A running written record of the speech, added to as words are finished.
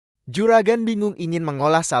Juragan bingung ingin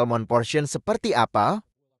mengolah salmon portion seperti apa?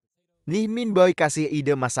 Nih Min Boy kasih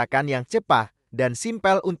ide masakan yang cepat dan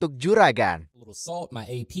simpel untuk juragan. A little salt, my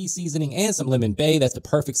AP seasoning, and some lemon bay. That's the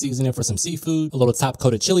perfect seasoning for some seafood. A little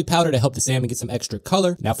top-coated chili powder to help the salmon get some extra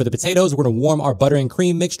color. Now for the potatoes, we're going to warm our butter and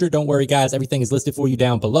cream mixture. Don't worry, guys. Everything is listed for you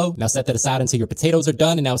down below. Now set that aside until your potatoes are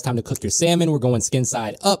done, and now it's time to cook your salmon. We're going skin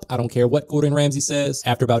side up. I don't care what Gordon Ramsay says.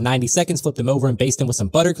 After about 90 seconds, flip them over and baste them with some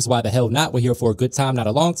butter, because why the hell not? We're here for a good time, not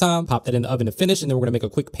a long time. Pop that in the oven to finish, and then we're going to make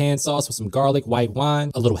a quick pan sauce with some garlic, white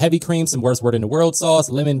wine, a little heavy cream, some worst word in the world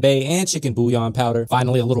sauce, lemon bay, and chicken bouillon powder.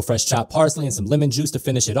 Finally, a little fresh chopped parsley and some lemon juice to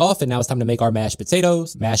finish it off. And now it's time to make our mashed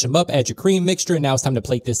potatoes. Mash them up, add your cream mixture, and now it's time to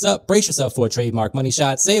plate this up. Brace yourself for a trademark money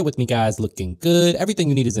shot. Say it with me, guys. Looking good. Everything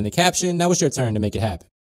you need is in the caption. Now it's your turn to make it happen.